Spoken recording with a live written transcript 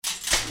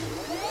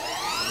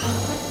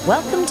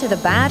Welcome to the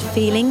Bad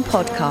Feeling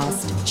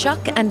Podcast.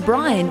 Chuck and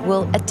Brian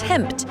will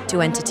attempt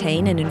to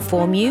entertain and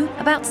inform you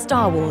about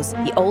Star Wars,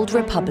 The Old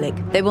Republic.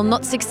 They will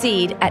not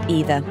succeed at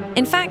either.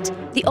 In fact,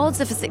 the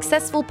odds of a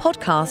successful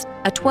podcast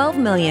are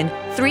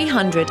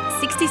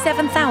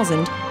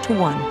 12,367,000 to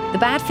 1. The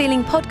Bad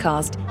Feeling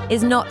Podcast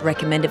is not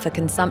recommended for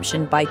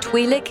consumption by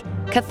Twi'lek,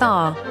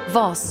 Cathar,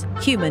 Voss,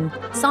 human,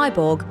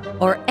 cyborg,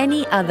 or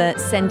any other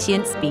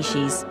sentient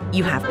species.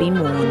 You have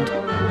been warned.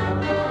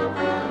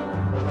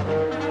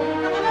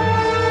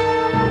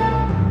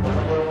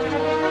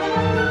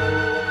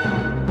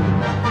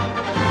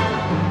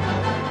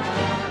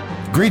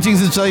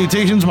 Greetings and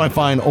salutations, my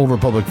fine Old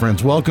Republic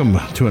friends. Welcome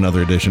to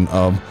another edition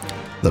of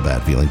the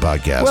Bad Feeling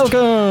Podcast.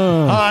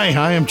 Welcome. Hi,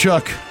 I am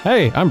Chuck.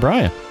 Hey, I'm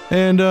Brian.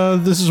 And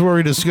this is where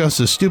we discuss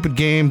a stupid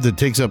game that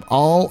takes up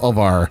all of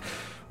our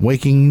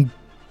waking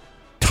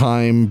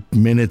time,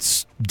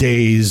 minutes,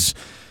 days,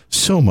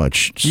 so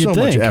much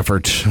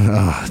effort.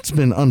 It's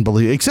been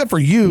unbelievable. Except for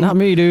you. Not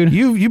me, dude.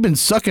 You've been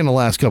sucking the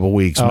last couple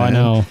weeks, man. I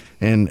know.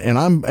 And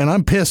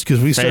I'm pissed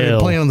because we started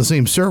playing on the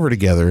same server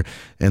together,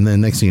 and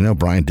then next thing you know,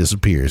 Brian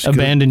disappears.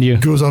 Abandoned you.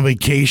 Goes on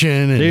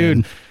vacation. And,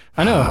 dude,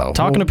 I know.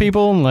 Talking to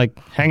people and like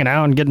hanging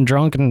out and getting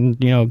drunk and,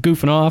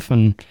 goofing off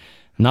and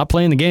not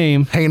playing the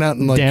game. Hanging out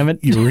in like Damn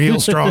it. your real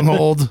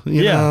stronghold.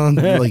 You know?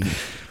 Like,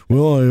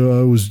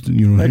 well, I was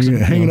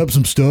hanging up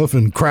some stuff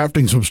and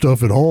crafting some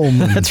stuff at home.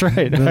 That's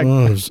right.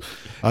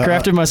 I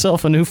crafted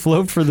myself a new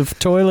float for the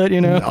toilet,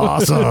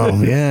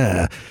 Awesome,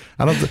 yeah.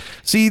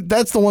 See,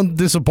 that's the one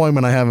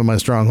disappointment I have in my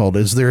stronghold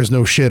is there's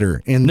no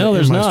shitter in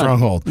my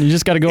stronghold. You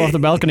just got to go off the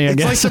balcony, I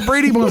guess. It's like the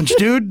Brady Bunch,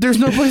 dude. There's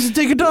no place to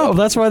take a dump. Oh,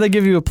 that's why they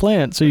give you a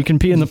plant, so you can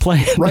pee in the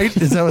plant. Right?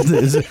 Is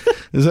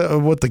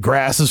that what the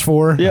grass is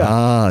for? Yeah.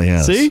 Ah,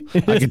 yes. See?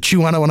 I can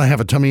chew on it when I have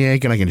a tummy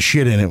ache, and I can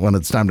shit in it when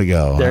it's time to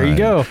go. There you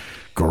go.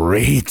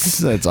 Great.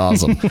 That's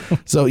awesome.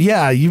 So,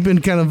 yeah, you've been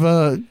kind of,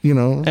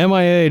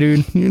 MIA,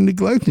 dude. You're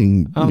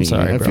neglecting me. I'm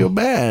sorry, bro. I feel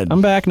bad.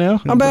 I'm back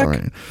now. I'm back. All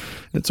right.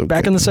 It's okay.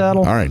 Back in the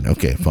saddle. All right.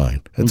 Okay,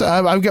 fine.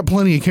 I've got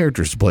plenty of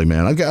characters to play,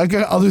 man. I've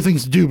got other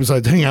things to do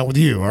besides hang out with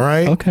you, all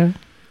right? Okay.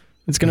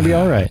 It's going to be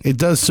all right. It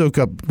does soak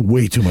up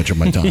way too much of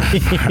my time.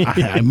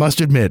 I must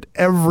admit,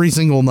 every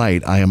single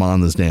night I am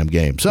on this damn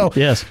game. So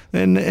yes,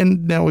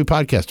 and now we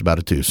podcast about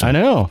it too. So. I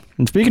know.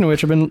 And speaking of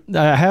which,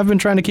 I have been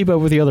trying to keep up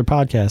with the other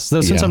podcasts.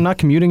 Though since I'm not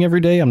commuting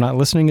every day, I'm not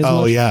listening as much.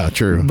 Oh yeah,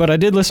 true. But I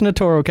did listen to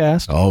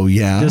ToroCast. Oh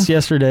yeah, just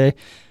yesterday,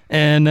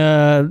 and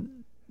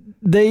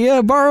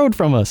they borrowed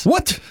from us.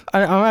 What?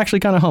 I'm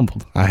actually kind of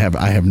humbled. I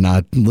have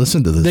not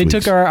listened to this. They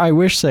took our I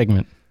Wish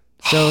segment.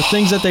 So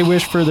things that they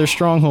wish for their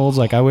strongholds,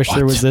 like I wish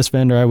there was this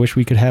vendor, I wish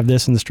we could have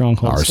this in the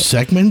stronghold. Our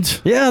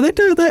segment? Yeah, they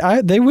do.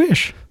 They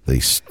wish.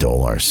 They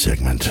stole our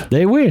segment.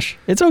 They wish.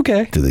 It's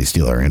okay. Did they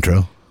steal our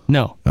intro?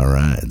 No. All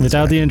right.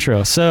 Without the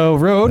intro. So,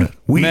 Road,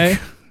 May,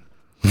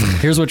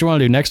 here's what you want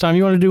to do. Next time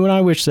you want to do an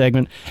I Wish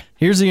segment,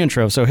 here's the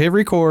intro. So hit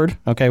record.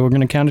 Okay, we're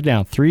going to count it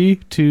down. 3,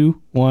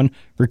 2, 1,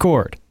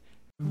 record.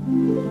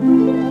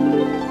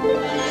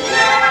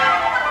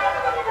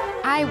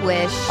 I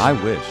wish. I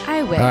wish.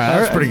 I wish. All right,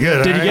 that's pretty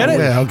good. Did you get it?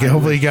 Yeah, okay,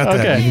 hopefully you got that.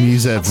 Okay. You can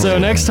use that for So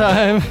next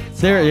time,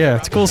 it's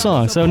a cool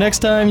song. So next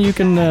time you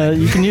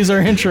can use our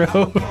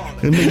intro.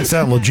 It makes it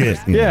sound legit.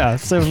 Yeah,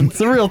 so it's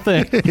the real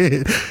thing.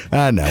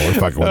 I know, we're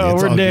fucking with you.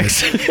 It's we're all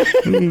dicks.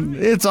 Good.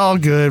 It's all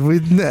good.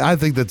 I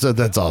think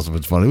that's awesome.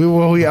 It's funny.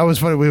 I was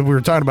funny. We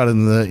were talking about it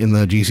in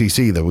the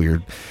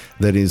GCC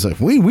that he's like,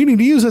 we need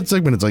to use that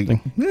segment. It's like,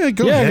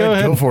 go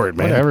ahead. Go for it,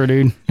 man. Whatever,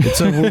 dude.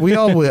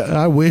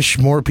 I wish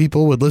more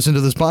people would listen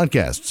to this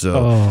podcast.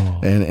 So,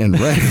 and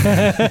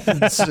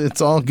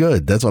it's all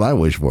good. That's what I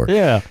wish for.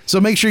 Yeah. So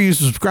make sure you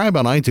subscribe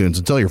on iTunes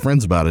and tell your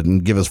friends about it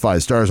and give us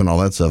 5 stars and all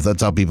that stuff.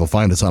 That's how people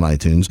find us on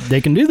iTunes.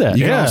 They can do that.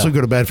 You can also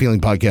go to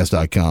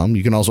badfeelingpodcast.com.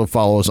 You can also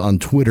follow us on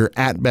Twitter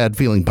at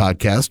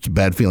badfeelingpodcast,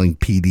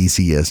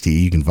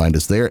 badfeelingpdcst. You can find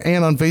us there,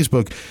 and on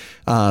Facebook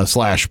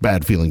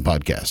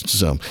 /badfeelingpodcast.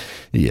 So,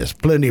 yes,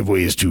 plenty of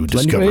ways to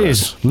discover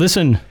us.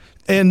 Listen.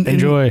 And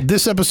enjoy. In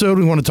this episode,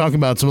 we want to talk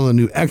about some of the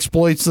new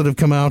exploits that have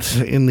come out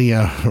in the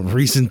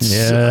recent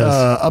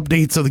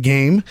updates of the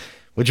game,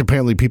 which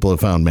apparently people have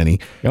found many.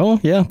 Oh,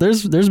 yeah.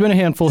 There's been a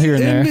handful here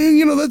and there.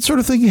 That sort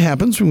of thing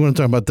happens. We want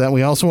to talk about that.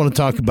 We also want to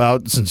talk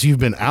about, since you've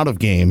been out of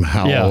game,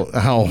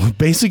 how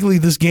basically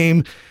this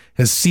game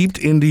has seeped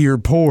into your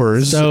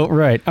pores. So,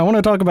 right. I want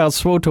to talk about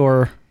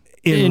SWTOR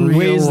in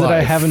ways that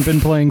I haven't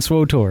been playing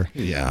SWTOR.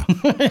 Yeah.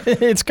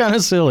 It's kind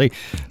of silly.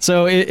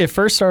 So it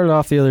first started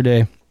off the other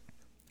day.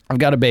 I've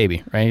got a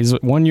baby, right? He's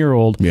 1 year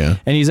old. Yeah.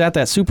 And he's at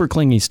that super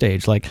clingy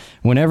stage. Like,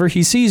 whenever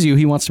he sees you,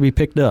 he wants to be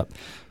picked up.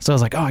 So I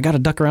was like, I got to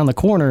duck around the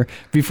corner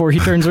before he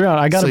turns around.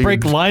 I got to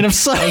break line of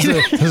sight.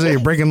 So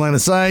you're breaking line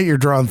of sight, you're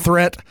drawing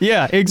threat.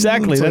 Yeah,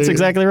 exactly. That's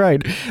exactly right.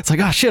 It's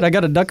like, shit, I got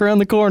to duck around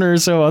the corner.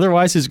 So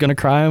otherwise he's going to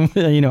cry him.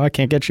 I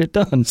can't get shit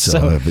done.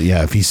 So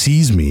if he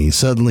sees me,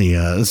 suddenly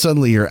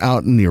you're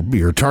out in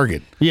your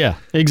target. Yeah,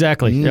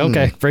 exactly.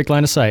 Okay, break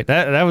line of sight.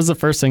 That was the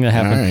first thing that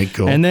happened. All right,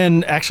 cool. And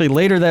then actually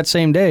later that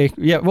same day,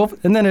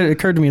 and then it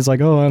occurred to me, it's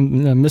like,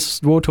 Miss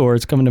SWTOR,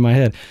 it's coming to my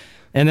head.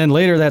 And then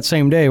later that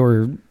same day,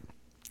 we're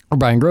or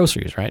buying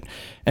groceries, right?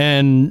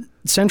 And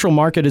Central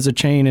Market is a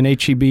chain in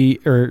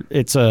HEB, or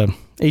it's a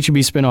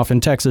HEB spinoff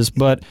in Texas,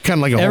 but kind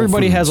of like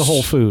everybody has a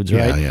Whole Foods,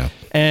 right? Yeah.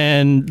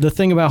 And the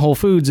thing about Whole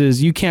Foods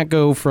is you can't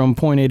go from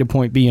point A to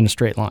point B in a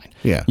straight line.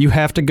 Yeah. You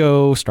have to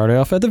go start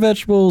off at the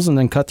vegetables and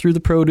then cut through the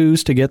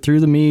produce to get through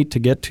the meat to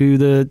get to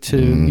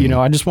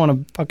I just want a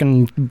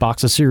fucking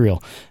box of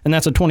cereal. And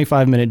that's a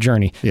 25-minute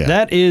journey. Yeah.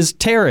 That is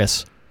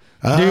Terrace.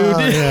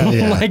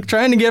 Dude, like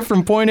trying to get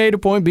from point A to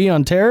point B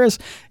on Terrace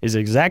is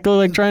exactly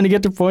like trying to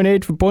get to point A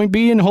to point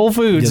B in Whole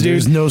Foods, dude.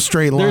 There's no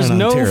straight line. There's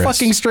no Terrace.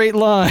 fucking straight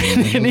line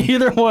in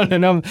either one.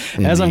 And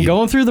as I'm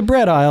going through the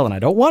bread aisle, and I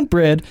don't want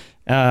bread,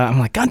 I'm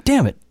like, God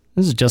damn it.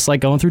 This is just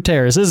like going through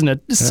Terrace, isn't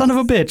it? Son of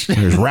a bitch.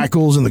 There's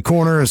Rackles in the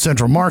corner of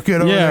Central Market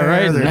over there.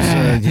 Right.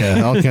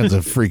 There's all kinds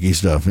of freaky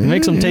stuff.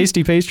 Make some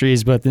tasty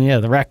pastries, but then,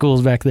 the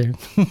Rackles back there.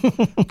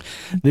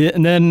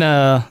 And then,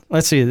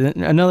 let's see,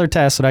 another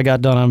task that I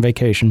got done on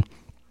vacation,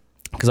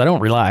 because I don't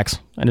relax.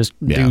 I just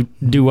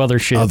do other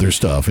shit. Other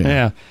stuff,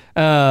 Yeah.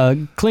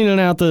 Cleaning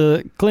out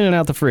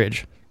the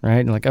fridge.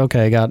 Right? Like,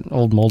 okay, I got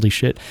old moldy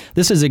shit.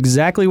 This is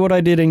exactly what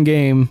I did in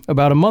game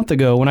about a month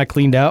ago when I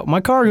cleaned out my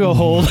cargo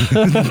hold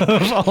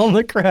of all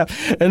the crap.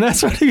 And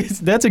that's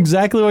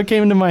exactly what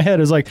came into my head.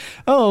 It was like,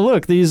 oh,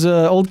 look, these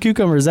old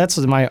cucumbers, that's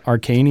my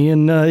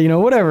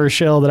Arcanian, whatever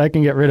shell that I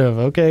can get rid of.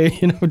 Okay.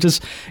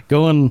 Just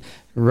going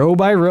row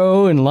by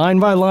row and line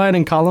by line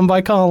and column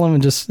by column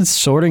and just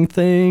sorting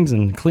things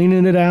and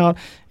cleaning it out.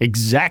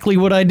 Exactly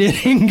what I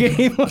did in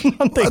game.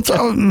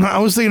 I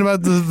was thinking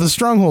about the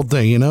stronghold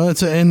thing,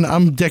 and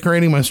I'm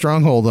decorating my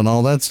stronghold and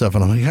all that stuff.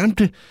 And I'm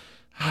like,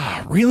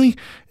 really?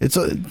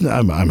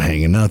 I'm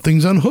hanging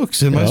things on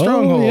hooks in my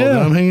stronghold. Yeah. And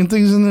I'm hanging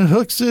things in the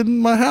hooks in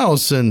my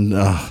house. And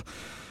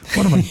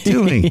what am I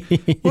doing?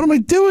 What am I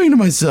doing to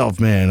myself,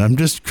 man? I'm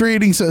just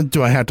creating.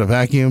 Do I have to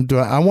vacuum?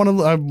 I want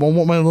my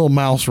little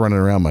mouse running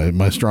around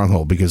my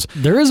stronghold because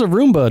there is a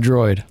Roomba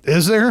droid.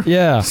 Is there?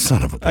 Yeah.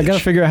 Son of a bitch. I got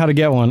to figure out how to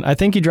get one. I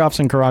think he drops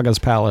in Karaga's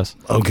palace.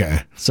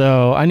 Okay.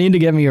 So I need to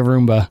get me a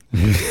Roomba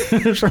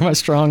for my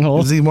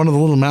stronghold. Is he one of the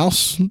little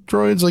mouse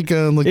droids?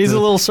 He's a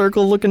little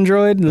circle-looking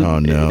droid. Oh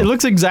no! It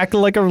looks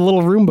exactly like a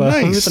little Roomba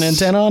nice. with an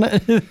antenna on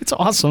it. It's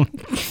awesome.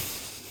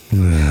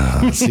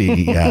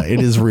 It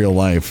is real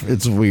life.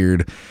 It's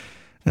weird.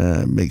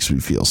 It makes me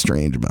feel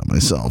strange about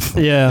myself.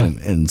 Yeah.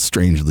 And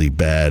strangely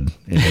bad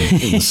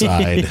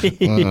inside.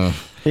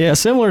 Yeah,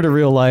 similar to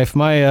real life.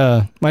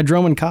 My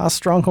Drummond Cost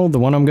stronghold, the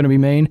one I'm going to be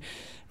main,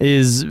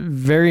 is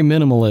very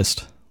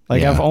minimalist.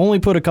 Like I've only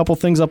put a couple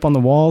things up on the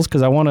walls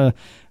because I want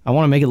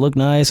to make it look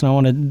nice and I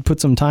want to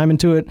put some time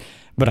into it.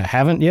 But I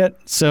haven't yet.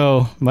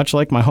 So much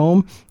like my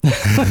home,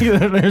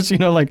 there's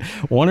like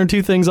one or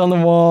two things on the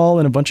wall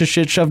and a bunch of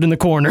shit shoved in the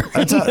corner.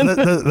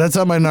 That's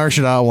how my Nar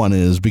Shaddaa one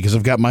is, because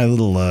I've got my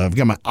little I've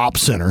got my op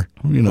center,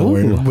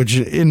 which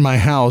in my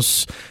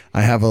house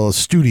I have a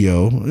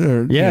studio.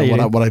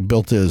 What I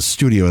built is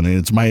studio, and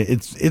it's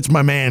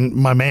my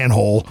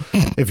manhole,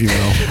 if you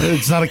will.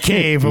 It's not a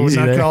cave. I would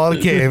not call it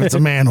a cave. It's a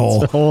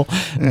manhole. It's a whole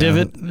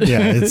divot.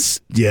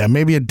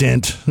 Maybe a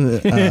dent.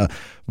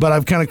 But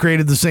I've kind of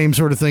created the same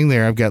sort of thing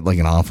there. I've got like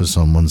an office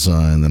on one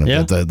side, and then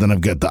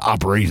I've got the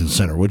operations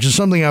center, which is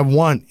something I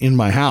want in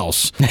my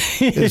house.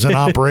 It's an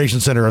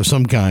operations center of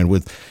some kind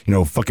with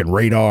fucking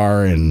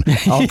radar and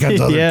all kinds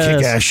of other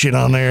kick-ass shit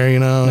on there.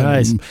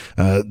 Nice.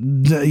 I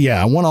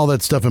want all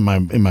that stuff in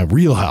my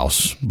real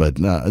house, but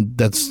I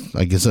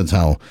guess that's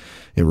how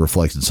it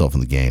reflects itself in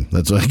the game.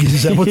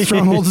 Is that what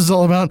Strongholds is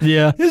all about?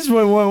 Yeah. This is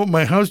what I want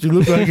my house to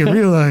look like in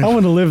real life. I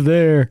want to live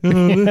there.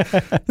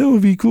 That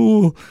would be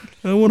cool.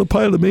 I want a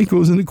pile of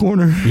Makos in the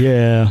corner.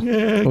 Yeah.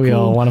 We cool.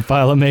 all want a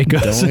pile of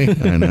Makos.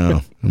 Don't we? I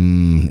know.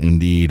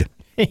 Indeed.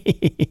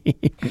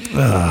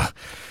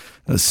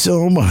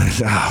 So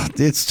much.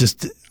 It's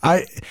just...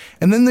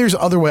 And then there's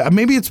other way.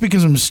 Maybe it's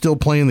because I'm still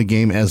playing the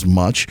game as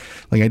much.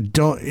 Like I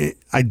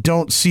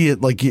don't see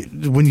it like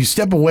when you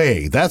step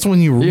away. That's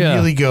when you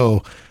really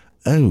go,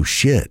 oh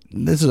shit!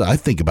 I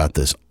think about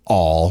this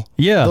all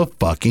the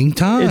fucking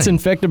time. It's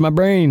infected my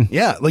brain.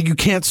 Yeah, like you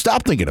can't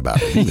stop thinking about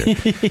it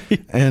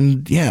either.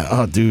 And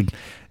dude,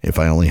 if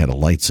I only had a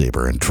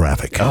lightsaber in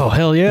traffic. Oh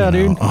hell yeah,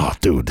 dude! Oh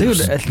dude,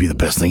 this would be the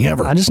best thing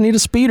ever. I just need a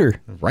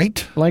speeder,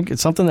 right? Like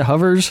it's something that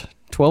hovers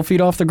 12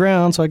 feet off the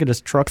ground, so I could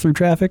just truck through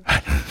traffic.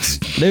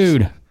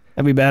 Dude,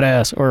 that'd be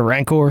badass. Or a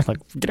Rancor, like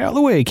get out of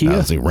the way, Kia.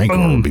 I think Rancor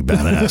would be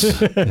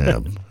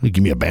badass.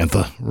 Give me a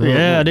Bantha.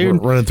 Yeah,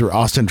 dude. Running through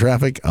Austin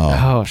traffic.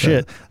 Oh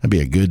shit. That'd be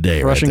a good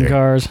day. Rushing right there.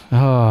 cars.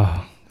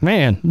 Oh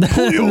man.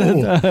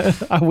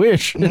 I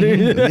wish. Yeah,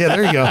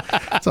 there you go.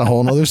 It's a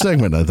whole other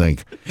segment, I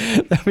think.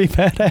 That'd be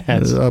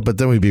badass. But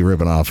then we'd be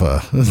ripping off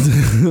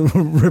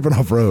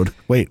road.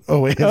 Wait. Oh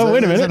wait.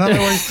 Wait a minute. Is that how that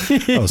works?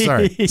 Oh,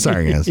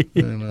 sorry guys. I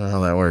don't know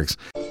how that works.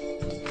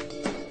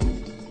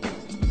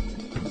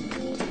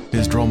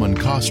 His Dromund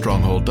Kaas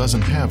stronghold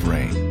doesn't have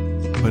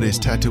rain, but his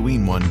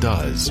Tatooine one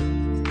does.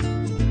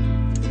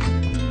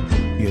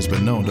 He has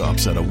been known to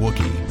upset a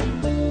Wookiee.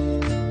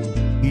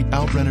 He'd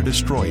outrun a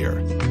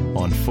destroyer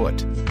on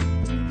foot.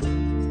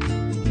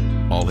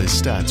 All his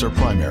stats are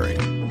primary.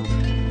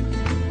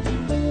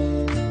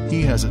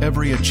 He has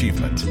every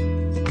achievement,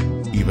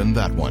 even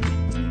that one.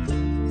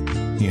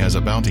 He has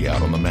a bounty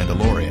out on the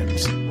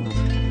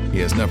Mandalorians. He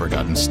has never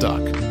gotten stuck.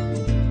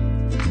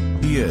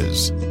 He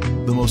is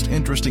the most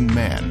interesting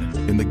man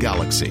in the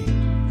galaxy.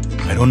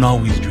 I don't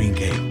always drink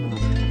ale,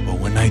 but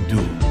when I do,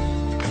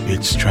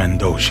 it's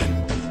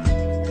Trandoshan.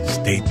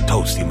 Stay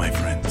toasty, my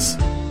friends.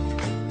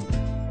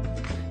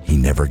 He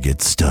never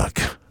gets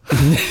stuck.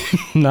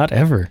 Not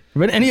ever.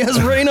 And he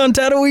has rain on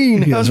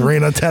Tatooine. He has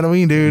rain on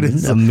Tatooine, dude.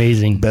 It's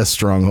amazing. Best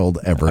stronghold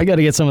ever. I got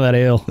to get some of that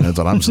ale. That's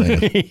what I'm saying.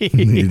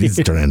 He's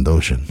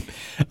Trandoshan.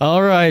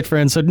 All right,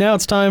 friends. So now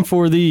it's time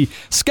for the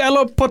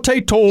scallop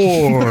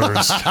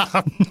potatoes.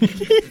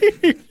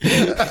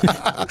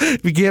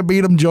 If you can't beat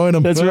them, join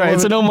them. That's right.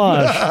 It's an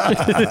homage.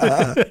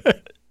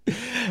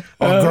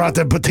 Au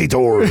gratin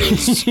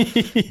potatoes.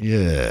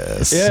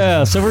 Yes.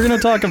 Yeah, so we're going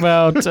to talk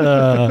about...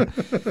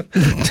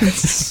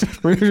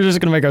 we're just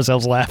going to make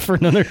ourselves laugh for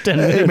another 10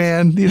 minutes. Hey,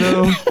 man,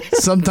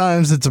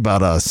 sometimes it's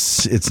about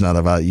us. It's not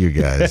about you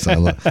guys. I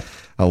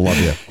love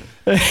you.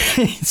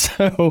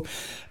 So,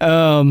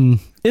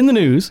 in the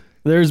news,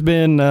 there's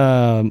been...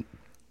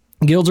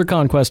 guilds are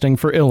conquesting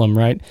for Ilum,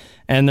 right?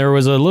 And there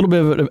was a little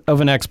bit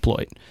of an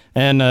exploit.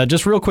 And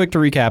just real quick to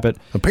recap it.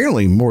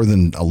 Apparently more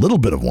than a little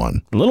bit of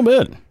one. A little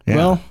bit. Yeah.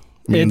 Well,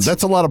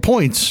 that's a lot of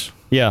points.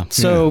 Yeah.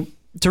 So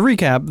to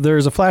recap,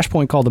 there's a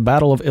flashpoint called the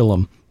Battle of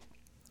Ilum.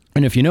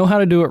 And if you know how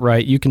to do it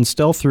right, you can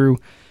stealth through,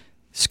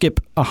 skip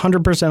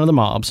 100% of the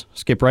mobs,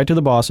 skip right to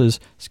the bosses,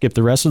 skip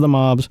the rest of the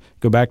mobs,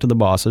 go back to the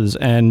bosses,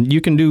 and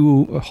you can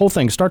do a whole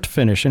thing start to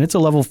finish. And it's a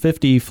level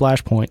 50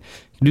 flashpoint.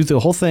 You can do the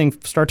whole thing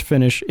start to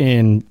finish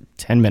in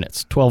 10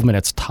 minutes, 12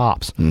 minutes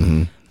tops.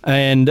 Mm-hmm.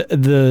 And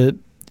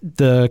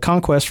the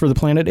conquest for the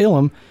planet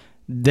Ilum,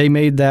 they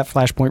made that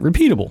flashpoint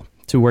repeatable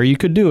to where you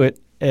could do it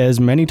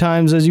as many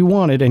times as you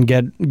wanted and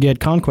get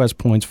conquest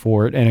points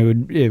for it,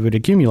 and it would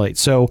accumulate.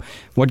 So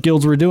what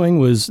guilds were doing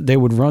was they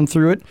would run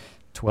through it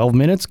 12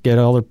 minutes, get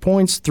all their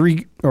points,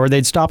 or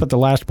they'd stop at the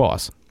last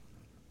boss.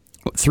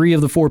 3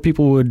 of the 4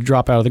 people would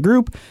drop out of the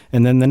group,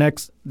 and then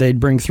they'd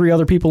bring 3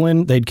 other people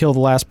in, they'd kill the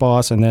last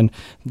boss, and then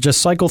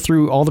just cycle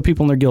through all the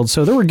people in their guilds.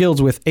 So there were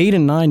guilds with 8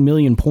 and 9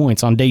 million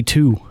points on day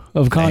 2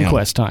 of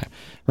conquest time,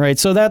 right?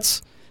 So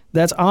that's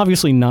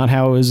obviously not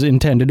how it was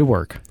intended to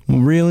work.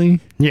 Really?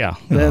 Yeah,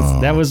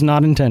 that was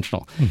not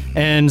intentional. Mm-hmm.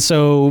 And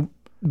so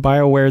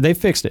BioWare, they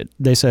fixed it.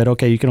 They said,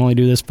 okay, you can only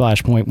do this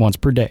flashpoint once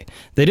per day.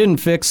 They didn't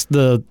fix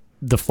the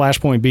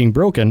flashpoint being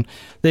broken.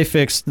 They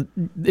fixed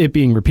it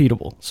being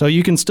repeatable. So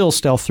you can still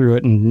stealth through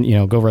it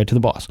and, go right to the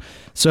boss.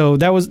 So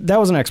that was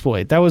an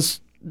exploit. That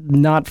was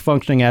not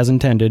functioning as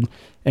intended,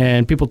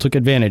 and people took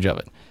advantage of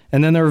it.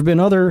 And then there have been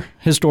other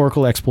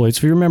historical exploits.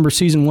 If you remember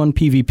Season 1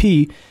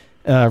 PvP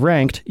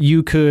ranked,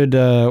 you could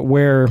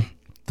wear...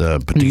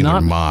 the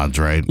particular mods,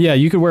 right? Yeah,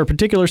 you could wear a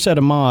particular set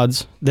of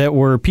mods that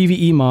were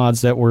PvE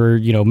mods that were,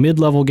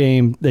 mid-level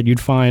game that you'd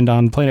find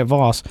on Planet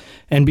Voss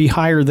and be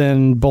higher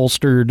than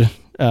bolstered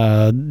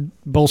top-end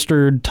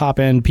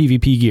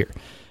PvP gear.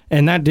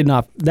 And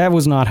that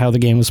was not how the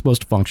game was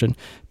supposed to function.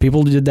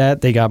 People did that.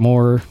 They got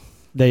more...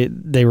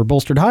 They were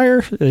bolstered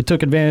higher. They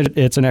took advantage.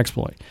 It's an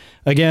exploit.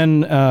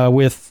 Again,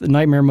 with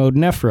Nightmare Mode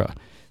Nephra,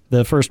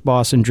 the first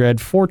boss in Dread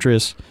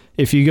Fortress,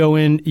 if you go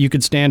in, you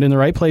could stand in the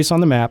right place on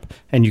the map,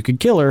 and you could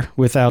kill her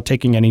without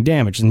taking any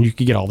damage, and you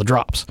could get all the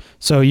drops.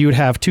 So you would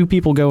have 2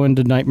 people go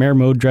into Nightmare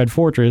Mode Dread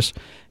Fortress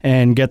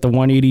and get the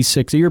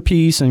 186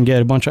 earpiece and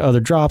get a bunch of other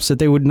drops that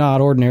they would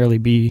not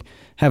ordinarily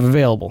have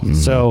available. Mm-hmm.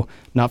 So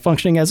not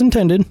functioning as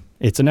intended,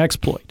 it's an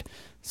exploit.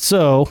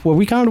 So what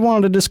we kind of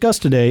wanted to discuss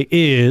today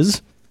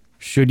is,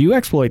 should you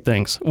exploit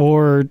things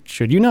or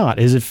should you not?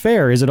 Is it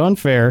fair? Is it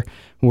unfair?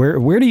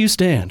 Where do you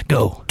stand?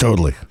 Go.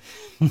 Totally.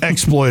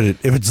 Exploit it.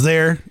 If it's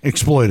there,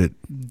 exploit it.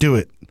 Do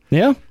it.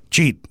 Yeah?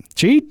 Cheat.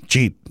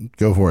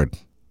 Go for it.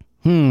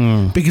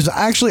 Because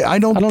actually, I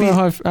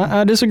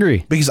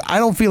disagree. Because I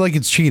don't feel like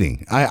it's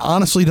cheating. I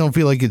honestly don't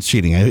feel like it's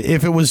cheating.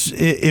 If it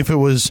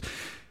was,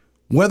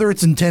 whether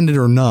it's intended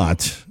or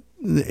not,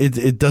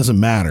 it doesn't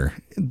matter.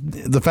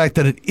 The fact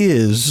that it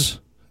is,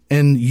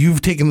 and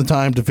you've taken the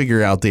time to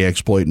figure out the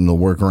exploit and the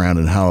workaround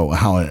and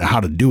how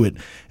to do it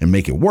and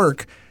make it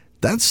work,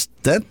 that's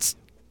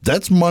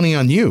money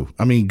on you.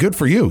 I mean, good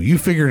for you. You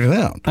figured it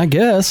out. I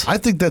guess. I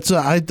think that's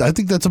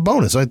a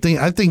bonus. I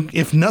think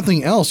if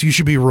nothing else, you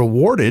should be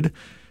rewarded.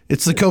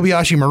 It's the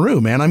Kobayashi Maru,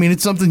 man. I mean,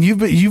 it's something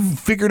you've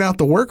figured out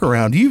the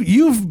workaround.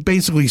 You've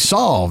basically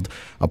solved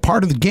a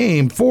part of the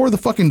game for the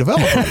fucking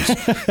developers.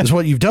 Is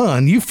what you've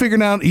done. You've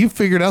figured out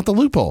the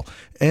loophole,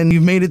 and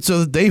you've made it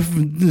so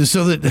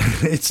that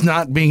it's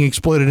not being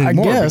exploited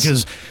anymore. I guess.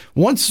 Because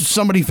once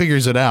somebody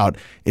figures it out,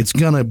 it's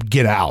gonna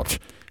get out.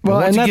 Well,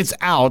 once it gets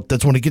out,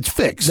 that's when it gets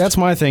fixed. That's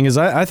my thing. Is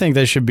I think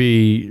they should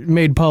be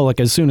made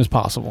public as soon as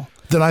possible.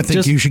 Then I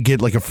think you should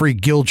get like a free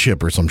guild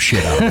chip or some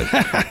shit out of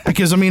it.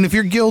 Because I mean, if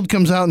your guild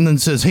comes out and then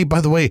says, "Hey,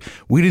 by the way,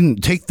 we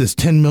didn't take this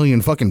 10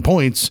 million fucking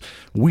points.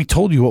 We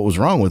told you what was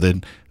wrong with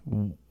it."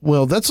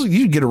 Well,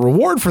 you get a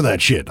reward for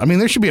that shit. I mean,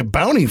 there should be a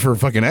bounty for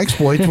fucking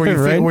exploits where you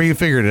right. where you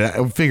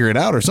figure it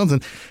out or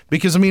something.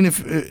 Because I mean,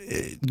 if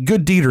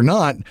good deed or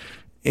not.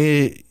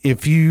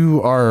 if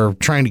you are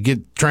trying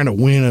to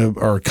win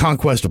or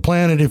conquest a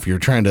planet, if you're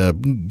trying to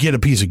get a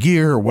piece of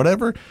gear or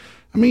whatever,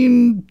 I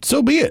mean,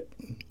 so be it.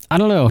 I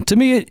don't know. To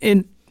me,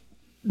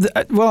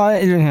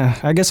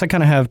 I guess I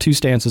kind of have two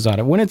stances on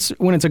it. When it's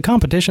a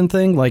competition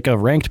thing, like a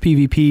ranked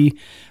PvP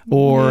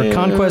or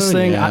conquest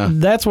thing,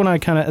 that's when I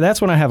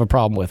have a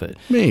problem with it.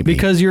 Maybe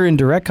because you're in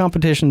direct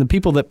competition. The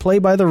people that play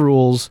by the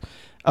rules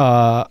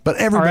are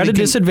at a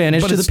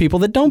disadvantage to the people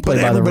that don't play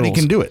by the rules. Everybody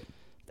can do it.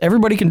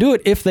 Everybody can do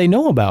it if they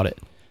know about it.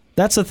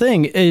 That's the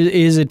thing.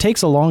 Is it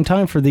takes a long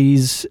time for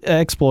these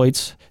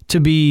exploits to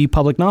be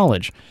public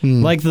knowledge.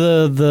 Like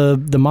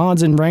the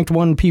mods in Ranked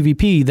 1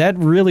 PvP, that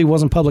really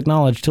wasn't public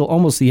knowledge till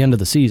almost the end of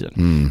the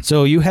season.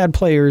 So you had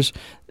players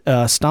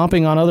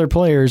stomping on other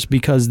players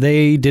because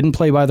they didn't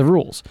play by the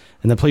rules.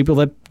 And the people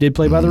that did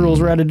play by the rules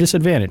were at a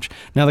disadvantage.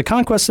 Now, the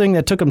Conquest thing,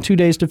 that took them 2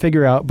 days to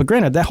figure out. But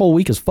granted, that whole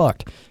week is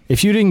fucked.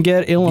 If you didn't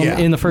get Ilum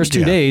in the first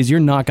 2 days, you're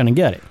not going to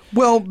get it.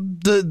 Well,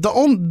 the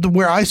only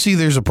where I see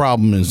there's a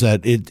problem is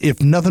that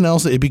if nothing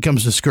else, it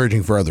becomes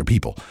discouraging for other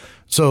people.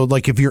 So,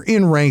 like, if you're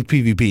in ranked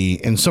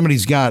PvP and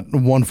somebody's got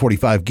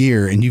 145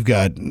 gear and you've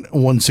got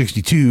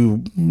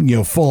 162,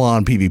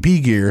 full-on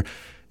PvP gear,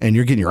 and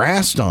you're getting your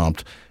ass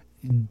stomped,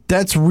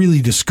 that's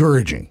really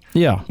discouraging.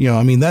 Yeah.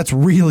 That's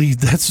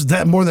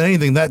more than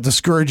anything, that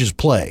discourages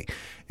play.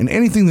 And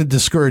anything that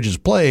discourages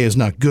play is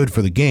not good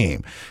for the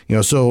game.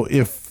 So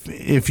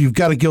if you've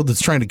got a guild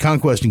that's trying to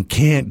conquest and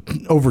can't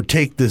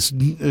overtake this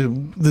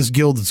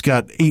guild that's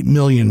got 8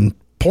 million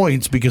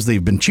points because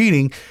they've been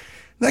cheating,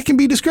 that can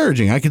be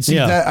discouraging. I could see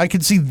that. I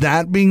could see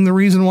that being the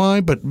reason why.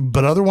 But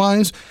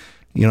otherwise,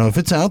 if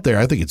it's out there,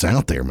 I think it's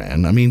out there,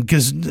 man. I mean,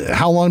 because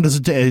how long does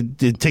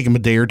it take them a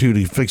day or two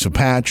to fix a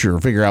patch or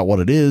figure out what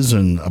it is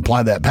and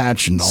apply that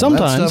patch and all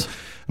that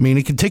stuff? I mean,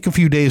 it can take a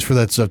few days for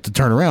that stuff to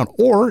turn around,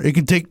 or it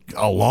can take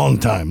a long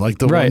time, like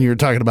the one you're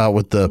talking about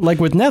with like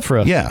with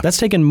Nethra. Yeah, that's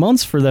taken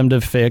months for them to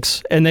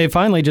fix, and they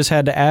finally just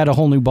had to add a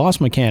whole new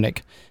boss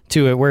mechanic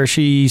to it, where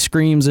she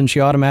screams and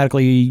she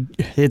automatically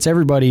hits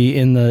everybody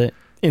in the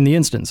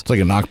instance. It's like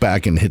a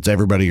knockback and hits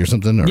everybody or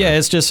something? Or? Yeah,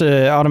 it's just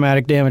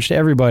automatic damage to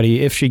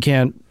everybody if she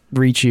can't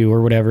reach you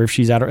or whatever, if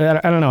she's out.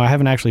 I don't know. I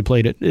haven't actually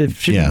played it.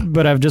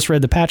 But I've just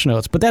read the patch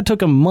notes. But that took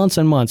them months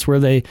and months, where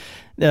they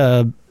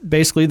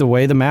basically, the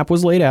way the map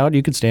was laid out,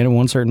 you could stand at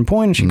one certain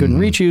point and she couldn't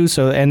reach you.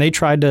 And they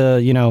tried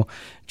to,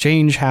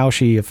 change how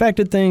she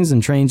affected things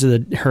and change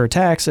her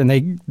attacks.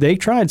 And they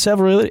tried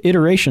several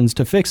iterations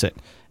to fix it.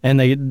 And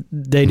they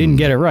didn't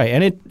get it right.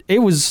 And it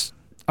was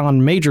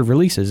on major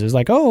releases. It's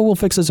like, oh, we'll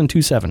fix this in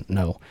 2.7.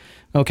 No.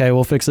 Okay,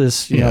 we'll fix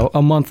this,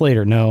 a month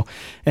later. No.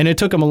 And it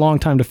took them a long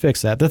time to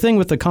fix that. The thing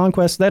with the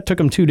Conquest, that took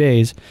them 2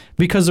 days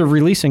because they're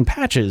releasing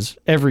patches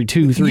every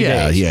 2-3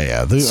 days.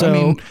 Yeah.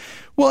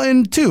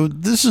 And two,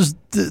 this is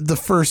the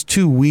first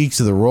 2 weeks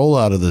of the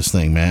rollout of this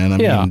thing, man. I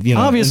mean,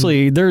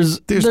 obviously there's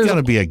got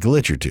to be a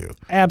glitch or two.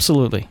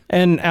 Absolutely.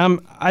 And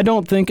I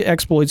don't think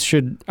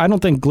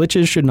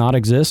glitches should not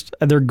exist.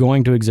 They're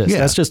going to exist. Yeah.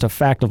 That's just a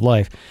fact of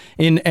life.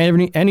 In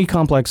any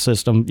complex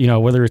system,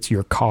 whether it's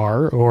your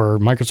car or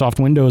Microsoft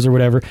Windows or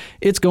whatever,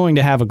 it's going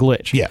to have a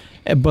glitch. Yeah.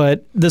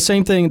 But the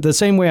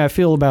same way I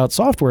feel about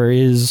software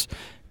is,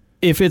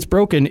 if it's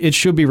broken, it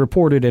should be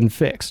reported and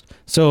fixed.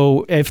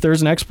 So if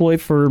there's an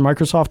exploit for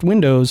Microsoft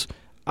Windows,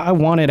 I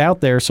want it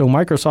out there so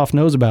Microsoft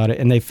knows about it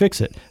and they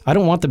fix it. I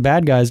don't want the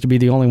bad guys to be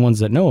the only ones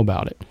that know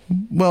about it.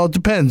 Well, it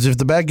depends. If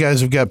the bad guys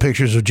have got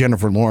pictures of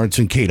Jennifer Lawrence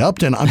and Kate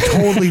Upton, I'm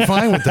totally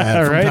fine with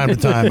that from time to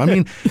time. I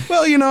mean,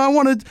 I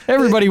want to...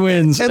 Everybody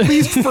wins. At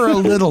least for a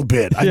little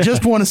bit. I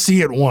just want to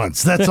see it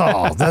once. That's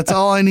all. That's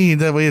all I need.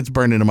 That way it's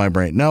burned into my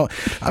brain. No,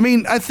 I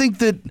mean, I think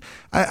that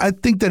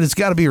it's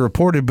got to be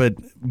reported, but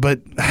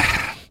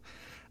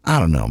I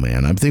don't know,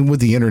 man. I'm thinking with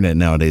the internet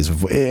nowadays,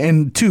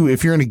 and two,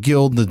 if you're in a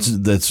guild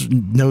that's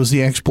knows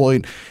the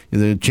exploit,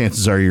 the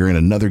chances are you're in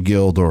another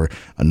guild or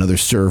another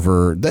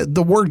server.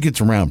 The word gets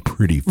around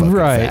pretty fucking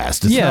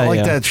fast. It's not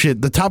like that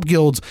shit. The top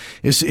guilds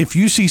is, if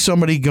you see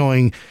somebody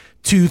going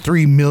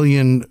 2-3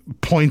 million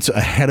points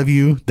ahead of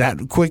you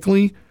that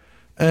quickly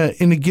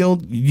in a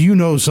guild,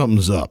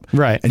 something's up.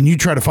 Right. And you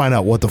try to find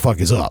out what the fuck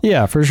is up.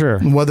 Yeah, for sure.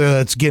 Whether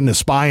that's getting a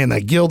spy in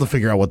that guild to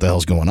figure out what the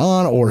hell's going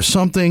on or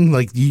something,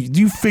 like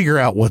you figure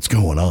out what's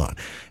going on.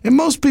 And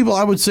most people,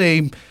 I would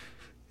say,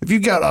 if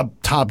you've got a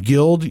top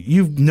guild,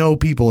 you know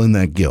people in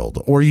that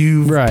guild, or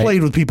you've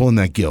played with people in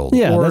that guild.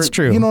 Yeah, that's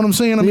true. You know what I'm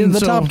saying? I mean,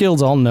 the top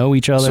guilds all know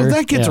each other. So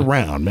that gets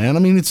around, man. I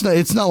mean, it's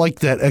not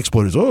like that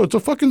exploit is, it's a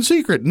fucking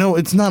secret. No,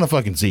 it's not a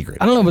fucking secret.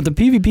 I don't know, but the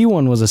PvP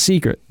one was a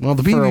secret. Well,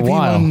 the PvP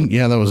one,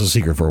 that was a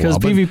secret for a while.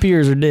 Because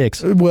PvPers are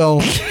dicks.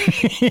 Well,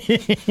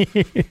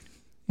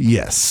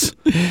 yes,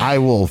 I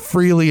will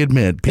freely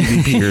admit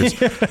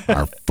PvPers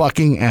are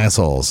fucking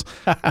assholes.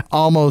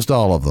 Almost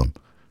all of them.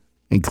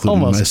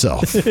 including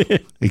myself,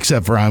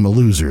 except for I'm a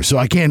loser, so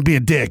I can't be a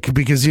dick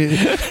because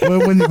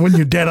when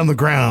you're dead on the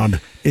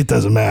ground, it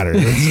doesn't matter.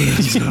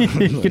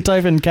 You can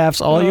type in caps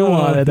all you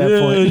want at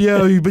that point.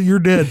 Yeah, but you're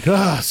dead.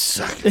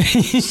 Son of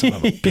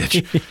a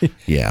bitch.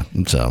 Yeah,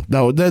 so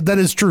no, that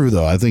is true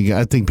though. I think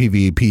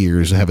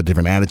PvPers have a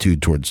different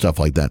attitude towards stuff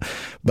like that.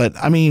 But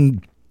I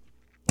mean,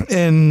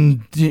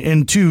 and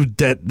two,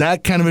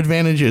 that kind of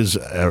advantage is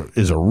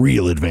a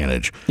real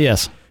advantage.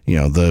 Yes.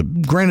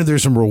 Granted,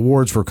 there's some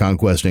rewards for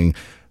conquesting,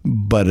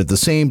 but at the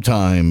same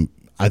time,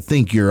 I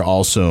think you're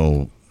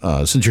also,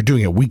 since you're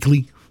doing it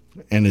weekly,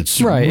 and it's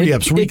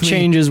re-ups weekly. It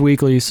changes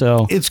weekly,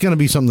 so it's going to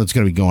be something that's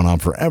going to be going on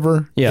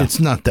forever. Yeah.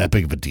 It's not that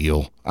big of a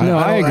deal.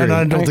 I agree. And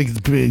I don't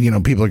think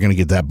people are going to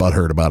get that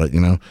butthurt about it,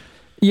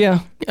 Yeah,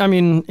 I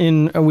mean,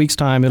 in a week's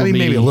time, it'll be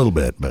maybe a little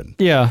bit, but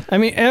yeah. I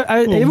mean,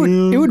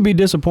 it would be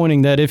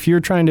disappointing that if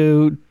you're trying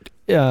to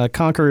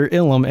conquer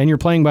Ilum and you're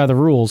playing by the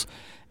rules,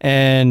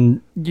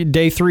 and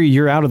day 3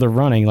 you're out of the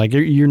running, like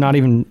you're not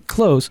even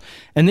close,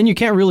 and then you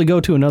can't really go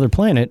to another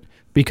planet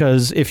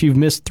because if you've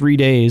missed 3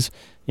 days,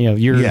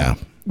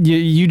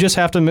 you just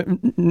have to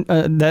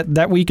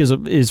that week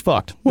is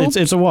fucked. Well,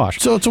 it's a wash.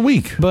 So it's a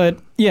week. But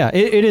yeah,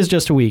 it is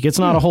just a week. It's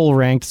not a whole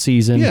ranked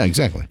season. Yeah,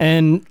 exactly.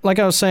 And like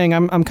I was saying,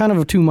 I'm kind of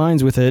of two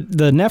minds with it.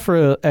 The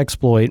Nephra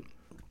exploit,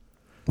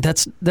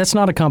 that's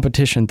not a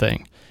competition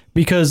thing.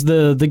 Because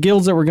the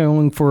guilds that were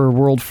going for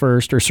world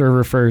first or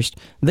server first,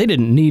 they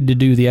didn't need to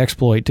do the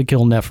exploit to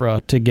kill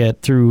Nephra to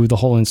get through the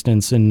whole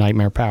instance in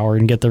Nightmare Power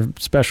and get the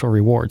special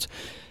rewards.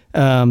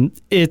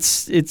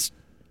 It's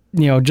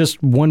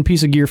just one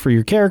piece of gear for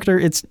your character.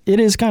 It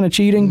is kind of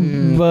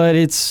cheating, but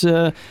it's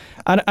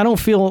I don't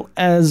feel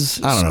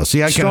as I don't know.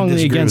 See, I kind of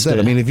disagree with that.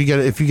 I mean, if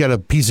you got a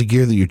piece of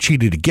gear that you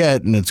cheated to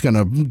get and it's going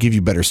to give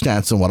you better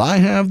stats than what I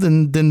have,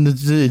 then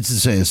it's the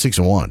same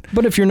 6-1.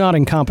 But if you're not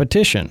in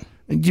competition.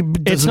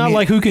 It's not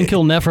like who can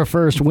kill Nephra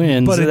first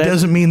wins. But it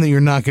doesn't mean that you're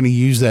not going to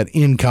use that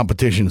in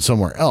competition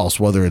somewhere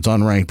else, whether it's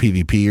unranked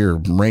PvP or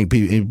ranked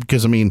PvP.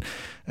 Because, I mean,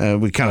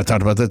 we kind of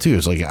talked about that too.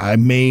 It's like I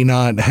may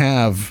not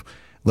have,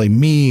 like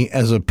me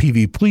as a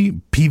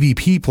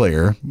PvP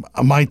player,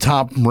 my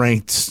top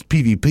ranked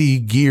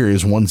PvP gear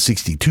is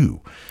 162.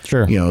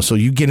 Sure. So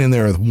you get in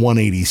there with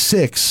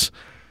 186.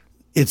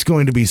 It's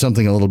going to be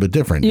something a little bit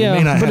different. Yeah, it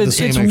may not have the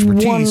same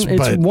expertise.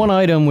 It's one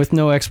item with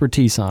no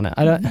expertise on it.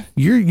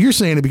 You're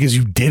saying it because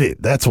you did it.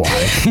 That's why.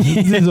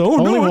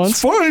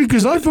 It's fine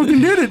because I fucking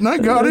did it and I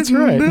got That's it.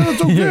 Right.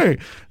 It's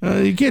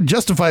okay. You can't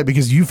justify it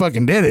because you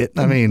fucking did it.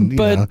 I mean,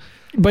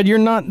 but you're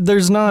not.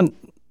 There's not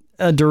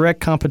a direct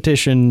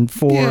competition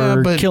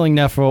for killing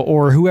Nephra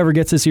or whoever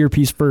gets this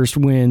earpiece first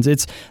wins.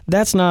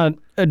 That's not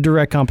a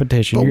direct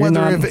competition. But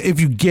whether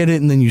if you get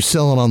it and then you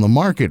sell it on the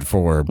market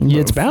for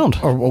it's bound.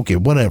 Or okay,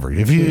 whatever.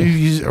 If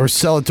you or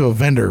sell it to a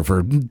vendor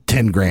for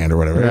 $10,000 or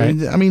whatever.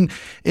 Right. I mean,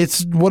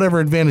 it's whatever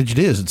advantage it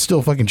is. It's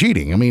still fucking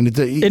cheating. I mean, it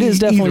is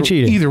definitely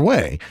cheating either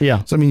way.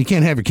 Yeah. So I mean, you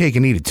can't have your cake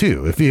and eat it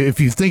too. If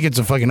you think it's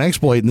a fucking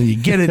exploit and then you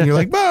get it and you're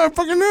like, look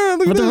but at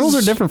the this. rules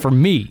are different for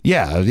me.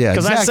 Yeah,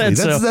 exactly. I said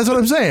so. That's what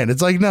I'm saying.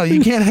 It's like, no,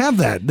 you can't have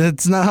that.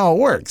 That's not how it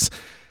works.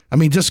 I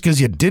mean, just because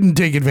you didn't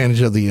take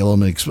advantage of the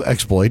element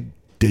exploit.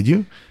 Did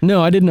you?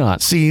 No, I did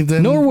not. See,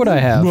 then nor would I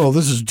have. Well,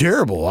 this is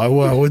terrible.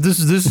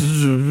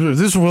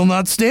 This will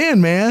not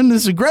stand, man.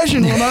 This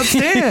aggression will not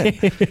stand.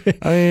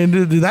 I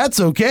mean, that's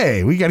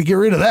okay. We got to get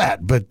rid of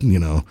that. But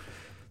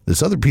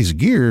this other piece of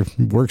gear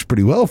works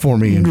pretty well for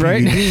me,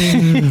 right?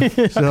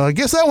 So I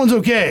guess that one's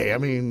okay. I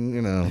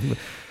mean,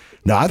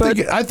 no, I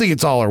think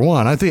it's all or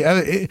one. I think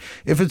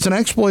if it's an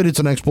exploit, it's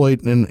an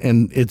exploit,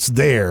 and it's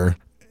there.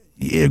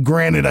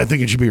 Granted, I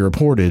think it should be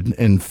reported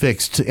and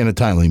fixed in a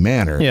timely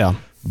manner. Yeah.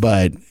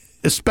 But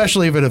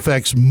especially if it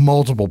affects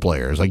multiple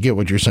players, I get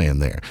what you're saying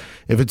there.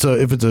 If it's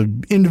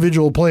an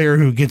individual player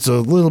who gets a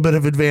little bit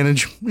of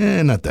advantage,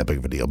 not that big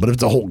of a deal. But if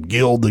it's a whole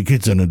guild that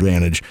gets an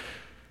advantage,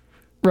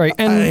 right?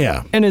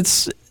 And and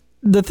it's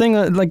the thing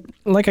that,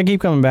 like I keep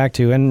coming back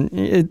to,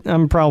 and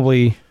I'm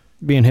probably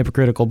being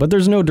hypocritical, but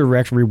there's no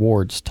direct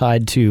rewards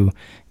tied to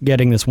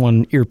getting this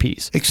one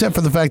earpiece, except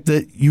for the fact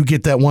that you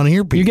get that one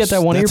earpiece. You get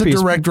that one earpiece. That's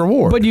a direct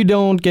reward, but you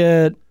don't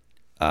get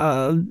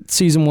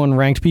Season 1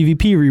 ranked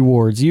PvP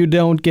rewards. You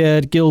don't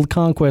get guild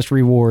conquest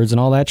rewards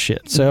and all that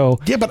shit. So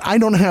yeah, but I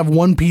don't have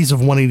one piece of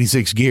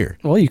 186 gear.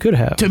 Well, you could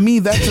have. To me,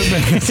 that's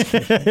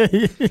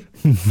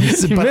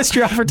you missed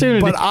your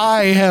opportunity. But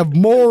I have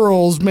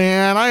morals,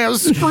 man. I have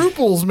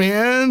scruples,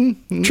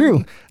 man.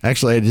 True.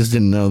 Actually, I just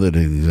didn't know that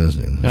it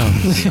existed. Oh.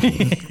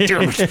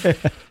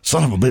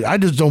 Son of a bitch. I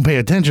just don't pay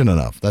attention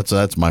enough.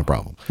 That's my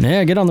problem.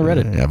 Yeah, get on the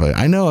Reddit.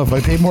 I know if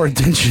I paid more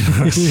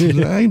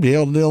attention, I'd be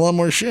able to do a lot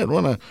more shit,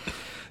 wouldn't I?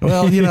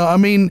 Well, I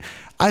mean,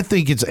 I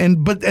think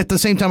but at the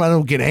same time, I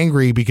don't get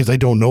angry because I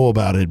don't know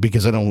about it,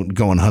 because I don't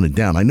go and hunt it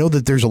down. I know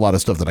that there's a lot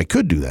of stuff that I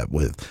could do that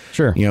with.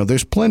 Sure.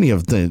 There's plenty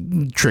of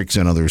tricks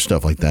and other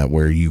stuff like that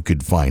where you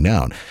could find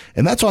out.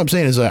 And that's what I'm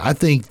saying is I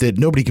think that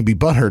nobody can be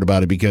butthurt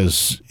about it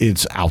because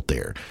it's out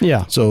there.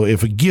 Yeah. So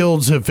if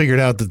guilds have figured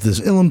out that this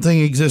Ilum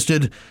thing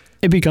existed,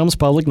 it becomes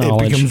public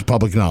knowledge. It becomes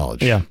public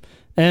knowledge. Yeah.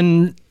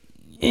 And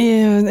Yeah,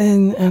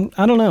 and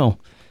I don't know.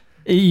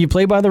 You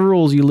play by the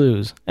rules, you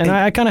lose. And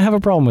I kind of have a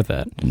problem with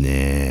that.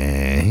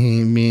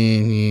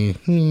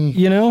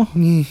 You know?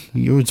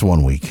 It's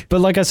 1 week.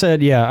 But like I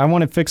said, I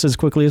want it fixed as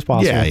quickly as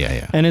possible.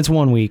 Yeah. And it's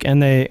 1 week.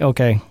 And they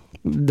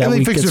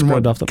week fixed it in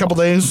a couple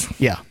days?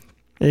 Yeah.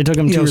 It took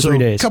them 2 or 3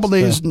 days. A couple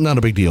days, not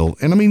a big deal.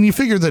 And I mean, you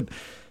figure that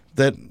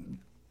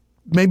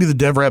maybe the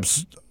dev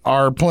reps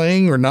are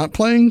playing or not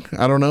playing.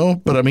 I don't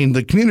know. But I mean,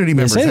 the community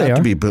members have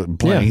to be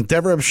playing. Yeah.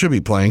 Dev reps should be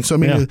playing. So I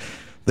mean,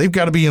 they've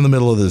got to be in the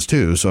middle of this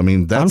too. So I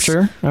mean, that's...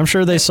 I'm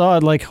sure they saw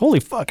it like, holy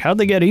fuck, how'd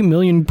they get 8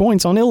 million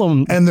points on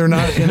Ilum? And they're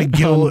not in a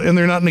guild. And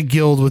they're not in a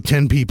guild with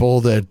 10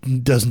 people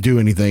that doesn't do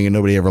anything and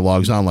nobody ever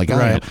logs on like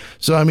I am.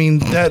 So I mean,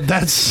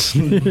 that's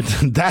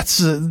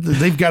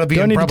they've got to be.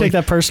 Do I need to take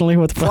that personally?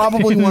 With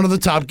probably one of the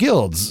top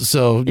guilds.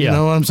 So you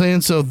know what I'm saying.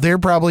 So they're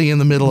probably in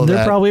the middle of that.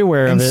 They're probably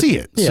aware of it and see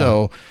it. Yeah.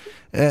 So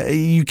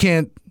you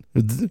can't.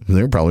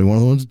 They're probably one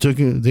of the ones that took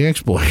the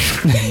exploit.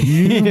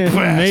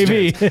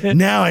 Maybe.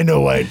 Now I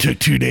know why it took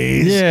 2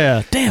 days.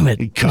 Yeah. Damn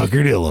it. You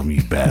conquered Ilum,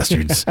 you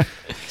bastards.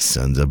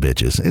 Sons of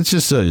bitches. It's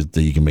just so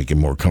that you can make a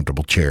more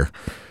comfortable chair.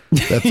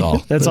 That's all.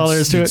 That's all there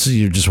is to it.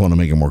 You just want to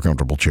make a more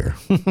comfortable chair.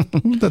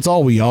 That's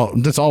all we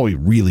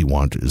really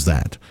want is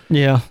that.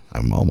 Yeah.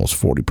 I'm almost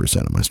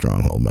 40% of my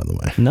stronghold, by the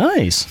way.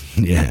 Nice.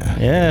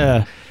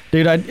 Yeah.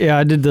 Dude,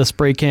 I did the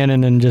spray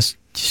cannon and just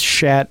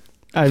shat.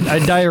 I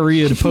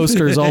diarrheaed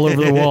posters all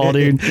over the wall,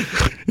 dude.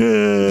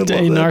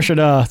 In Nar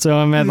Shaddaa. So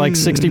I'm at like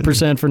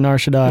 60% for Nar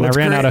Shaddaa, and I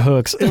ran out of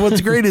hooks. And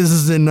what's great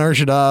is in Nar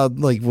Shaddaa,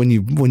 like when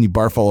you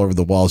barf all over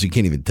the walls, you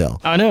can't even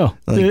tell. I know.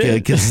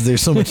 Because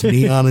there's so much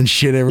neon and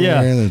shit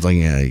everywhere. Yeah. And it's like,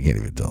 you can't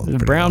even tell.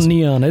 Brown awesome.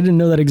 Neon. I didn't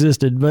know that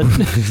existed, but...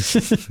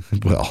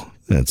 Well,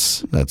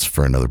 that's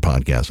for another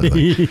podcast, I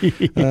think.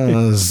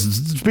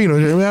 Speaking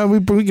of, we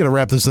got to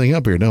wrap this thing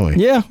up here, don't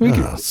we? Yeah, we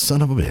can.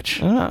 Son of a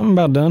bitch. I'm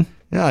about done.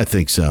 Yeah, I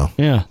think so.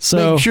 Yeah.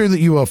 So make sure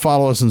that you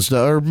follow us and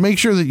stuff, or make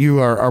sure that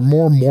you are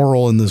more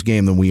moral in this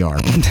game than we are.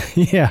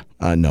 Yeah.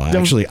 No,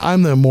 actually,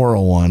 I'm the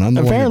immoral one. I'm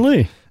the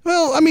apparently.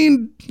 Well, I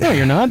mean, no,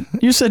 you're not.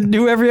 You said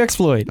do every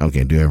exploit.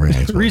 Okay, do every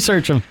exploit.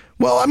 Research them.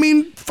 Well, I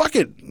mean, fuck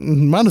it.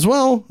 Might as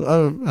well. I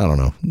don't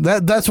know.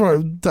 That's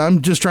where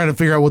I'm just trying to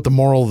figure out what the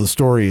moral of the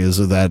story is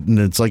of that, and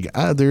it's like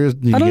there is.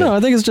 I don't know. I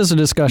think it's just a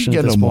discussion.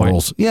 You get no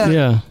morals.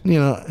 Yeah. You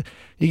know.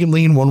 You can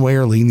lean one way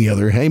or lean the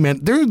other. Hey, man,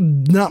 there's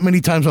not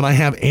many times when I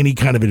have any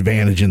kind of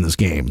advantage in this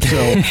game. So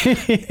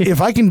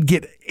if I can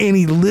get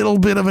any little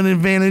bit of an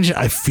advantage,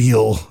 I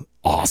feel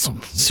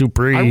awesome.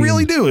 Supreme. I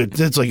really do.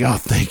 It's like, oh,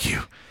 thank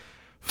you.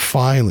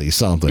 Finally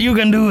something. You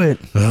can do it.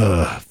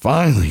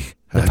 Finally.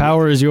 The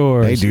power is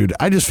yours. Hey, dude,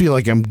 I just feel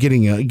like I'm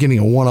getting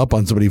a one-up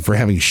on somebody for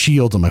having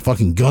shields on my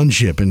fucking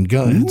gunship and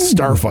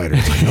starfighter.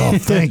 It's like, oh,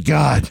 thank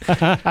God.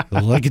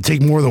 I could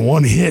take more than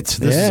one hit.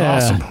 This is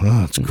awesome.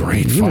 Oh, it's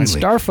great, finally.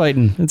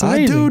 Starfighting. It's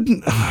amazing.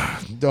 Dude,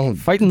 don't.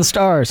 Fighting the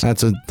stars.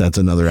 That's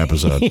another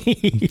episode.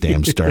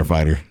 Damn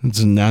starfighter.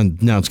 Now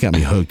it's got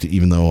me hooked,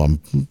 even though I'm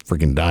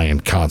freaking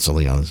dying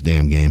constantly on this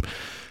damn game.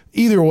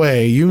 Either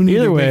way, you need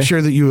to make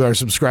sure that you are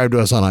subscribed to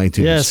us on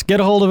iTunes. Yes, get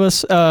a hold of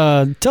us.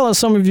 Tell us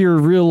some of your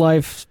real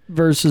life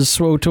versus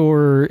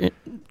SWTOR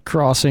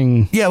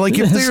crossing like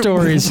if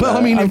stories. Well,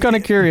 I mean, I'm kind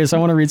of curious. I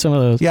want to read some of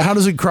those. Yeah, how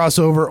does it cross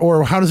over,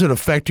 or how does it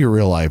affect your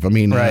real life? I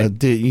mean,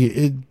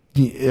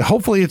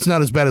 hopefully it's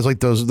not as bad as like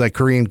that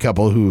Korean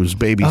couple whose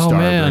baby starved or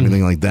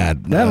anything like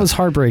that. That was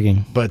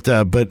heartbreaking. But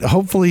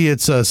hopefully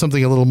it's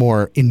something a little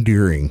more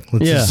endearing.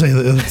 Let's just say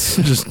that it's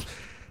just...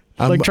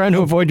 like trying to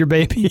avoid your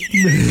baby.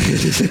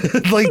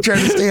 Like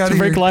trying to stay out of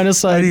your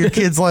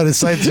kid's line of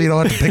sight so you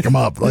don't have to pick them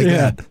up like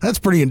that. That's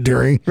pretty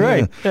enduring.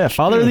 Right. Yeah,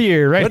 Father of the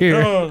Year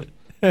here. Don't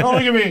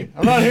look at me.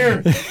 I'm not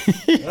here.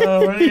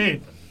 What do you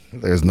need?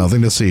 There's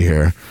nothing to see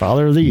here.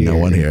 Father of the Year. No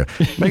one here.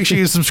 Make sure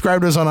you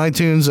subscribe to us on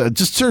iTunes.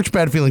 Just search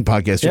Bad Feeling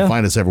Podcast. You'll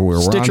find us everywhere.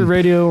 Stitcher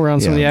Radio. We're on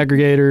some of the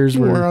aggregators.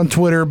 We're on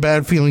Twitter,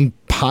 Bad Feeling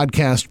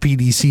Podcast,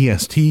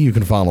 PDCST. You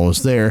can follow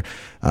us there.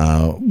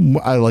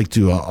 I like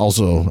to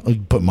also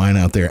put mine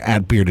out there,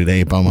 at Bearded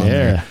Ape. I'm on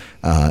there.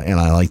 And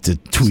I like to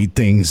tweet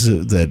things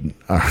that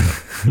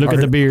at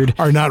the beard.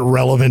 Are not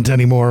relevant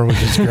anymore,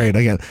 which is great.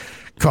 I got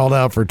called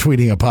out for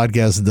tweeting a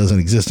podcast that doesn't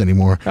exist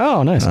anymore.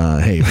 Oh, nice.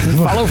 Hey.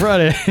 Follow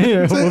Friday.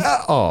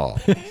 Oh.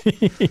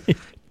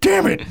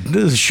 Damn it.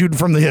 This is shooting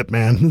from the hip,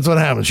 man. That's what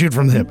happens. Shoot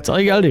from the hip. That's all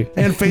you got to do.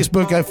 And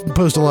Facebook. I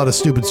post a lot of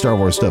stupid Star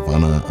Wars stuff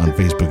on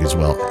Facebook as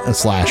well,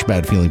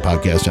 /Bad Feeling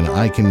Podcast. And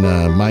I can,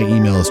 my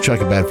email is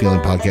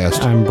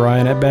Chuck@BadFeelingPodcast. I'm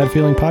Brian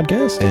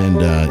 @BadFeelingPodcast. And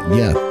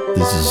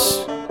this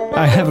is...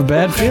 I have a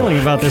bad feeling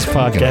about this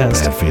podcast. I have a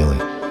bad feeling.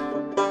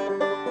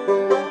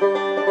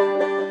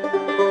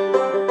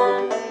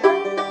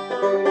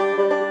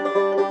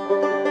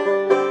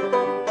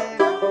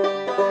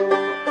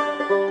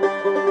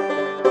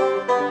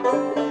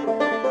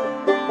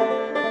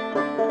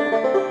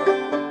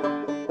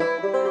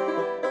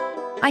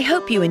 I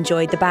hope you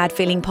enjoyed the Bad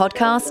Feeling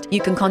Podcast.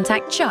 You can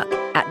contact Chuck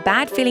at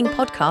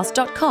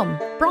badfeelingpodcast.com,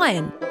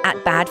 Brian at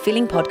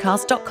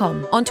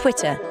badfeelingpodcast.com, on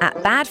Twitter at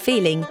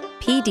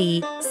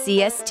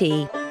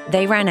badfeelingpdcst.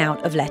 they ran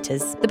out of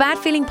letters. The Bad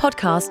Feeling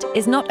podcast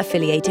is not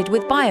affiliated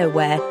with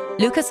BioWare,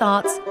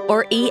 LucasArts,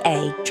 or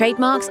EA.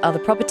 Trademarks are the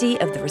property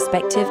of the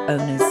respective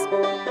owners.